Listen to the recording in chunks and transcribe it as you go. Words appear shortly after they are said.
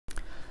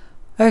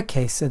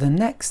Okay, so the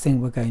next thing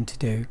we're going to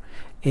do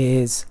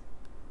is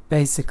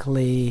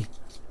basically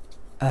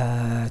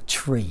a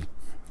tree.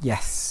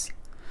 Yes,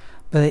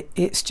 but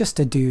it's just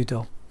a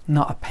doodle,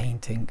 not a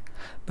painting.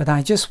 But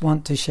I just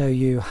want to show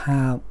you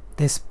how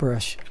this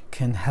brush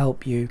can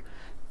help you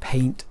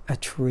paint a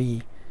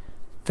tree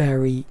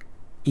very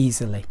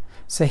easily.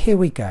 So here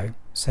we go.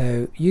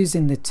 So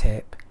using the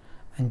tip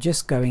and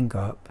just going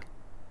up,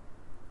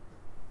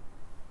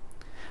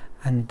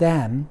 and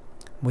then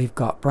we've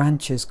got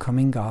branches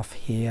coming off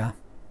here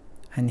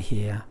and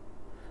here.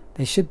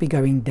 They should be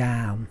going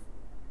down,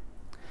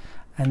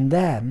 and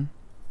then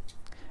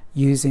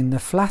using the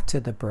flat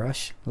of the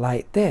brush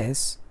like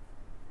this,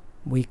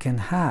 we can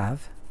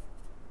have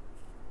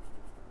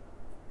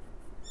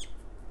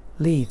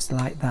leaves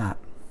like that,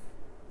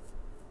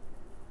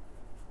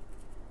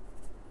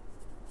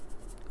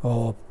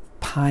 or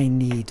pine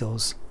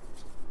needles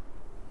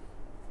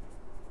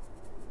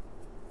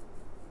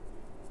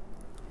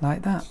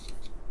like that.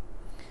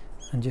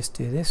 And just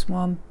do this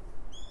one,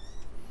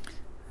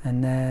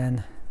 and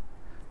then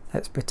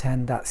let's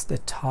pretend that's the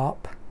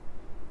top.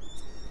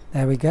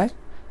 There we go.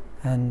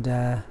 And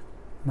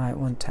might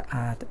want to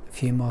add a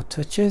few more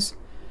touches.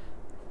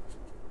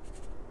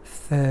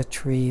 Fir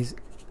trees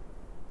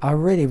are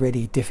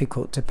really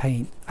difficult to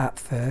paint at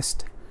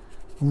first,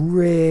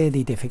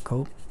 really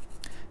difficult.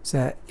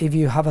 So if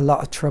you have a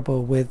lot of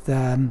trouble with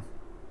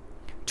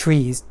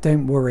trees,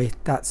 don't worry,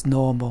 that's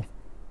normal.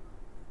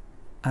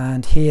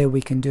 And here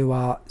we can do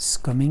our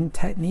scumming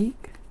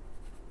technique,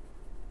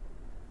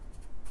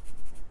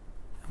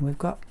 and we've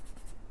got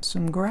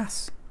some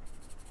grass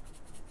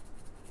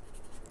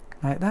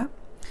like that,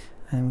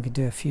 and we can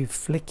do a few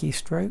flicky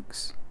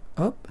strokes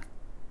up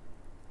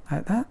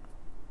like that,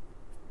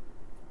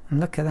 and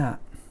look at that.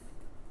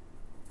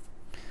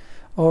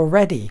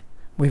 Already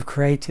we've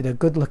created a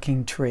good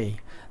looking tree,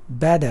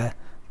 better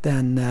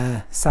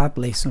than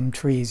sadly some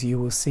trees you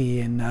will see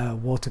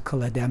in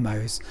watercolor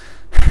demos.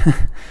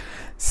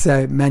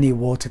 So many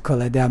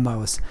watercolor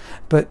demos,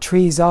 but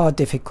trees are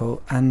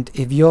difficult, and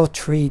if your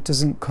tree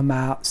doesn't come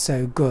out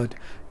so good,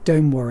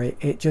 don't worry,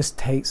 it just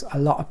takes a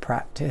lot of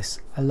practice,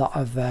 a lot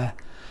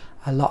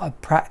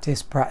of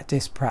practice.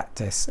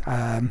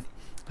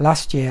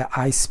 Last year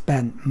I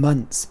spent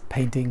months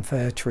painting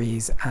fir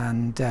trees,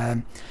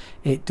 and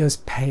it does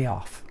pay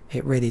off,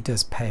 it really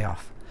does pay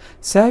off.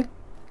 So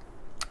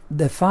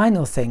the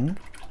final thing,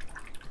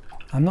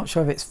 I'm not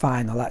sure if it's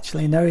final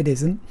actually, no it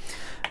isn't,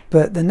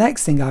 but the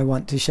next thing I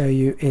want to show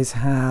you is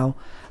how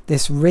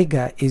this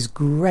rigger is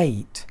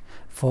great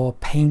for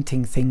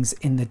painting things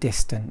in the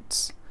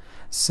distance.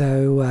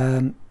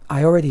 So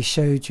I already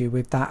showed you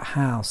with that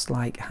house,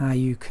 like how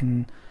you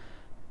can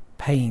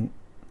paint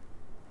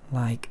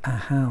like a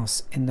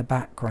house in the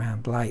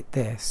background like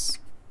this,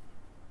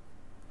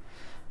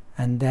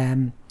 and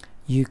then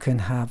you can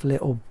have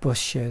little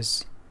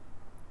bushes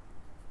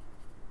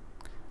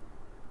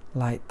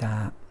like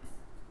that,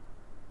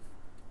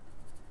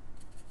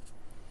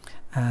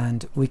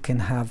 and we can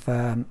have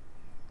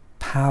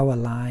power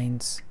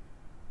lines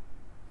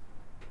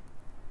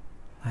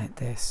like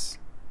this.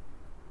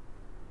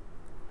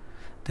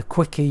 The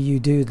quicker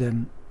you do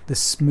them, the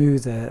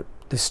smoother,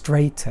 the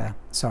straighter,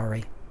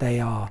 sorry,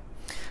 they are.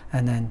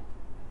 And then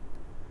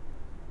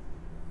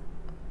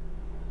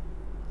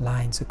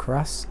lines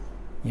across.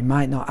 You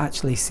might not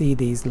actually see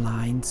these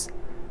lines,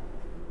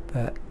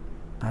 but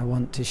I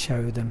want to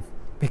show them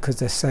because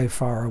they're so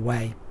far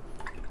away.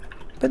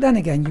 But then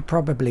again, you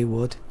probably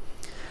would.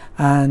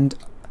 And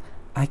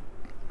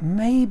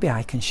maybe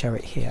I can show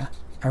it here.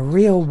 A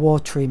real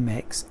watery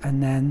mix,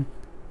 and then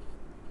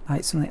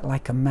like something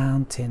like a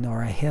mountain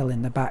or a hill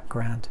in the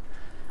background,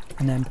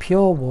 and then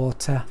pure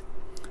water,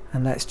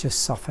 and let's just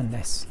soften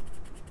this.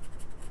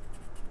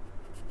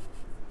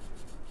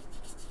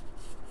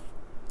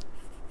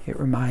 It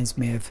reminds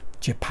me of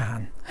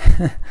Japan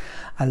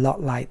a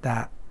lot like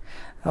that.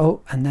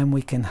 Oh, and then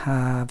we can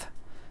have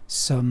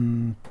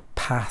some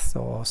path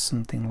or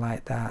something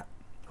like that.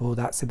 Oh,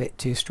 that's a bit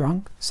too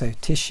strong, so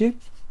tissue,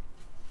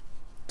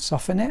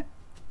 soften it,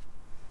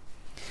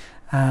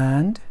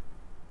 and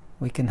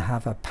we can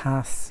have a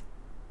path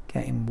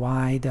getting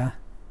wider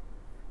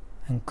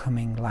and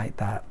coming like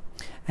that.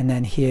 And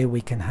then here we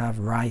can have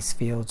rice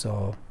fields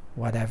or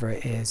whatever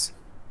it is,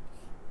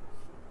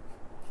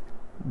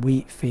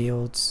 wheat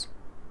fields,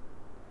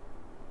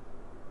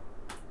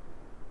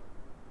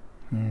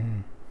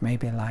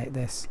 maybe like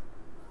this,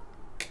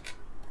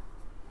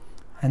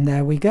 and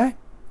there we go.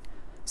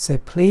 So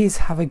please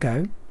have a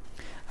go,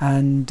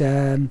 and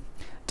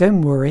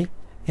don't worry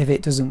if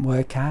it doesn't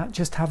work out,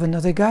 just have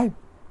another go.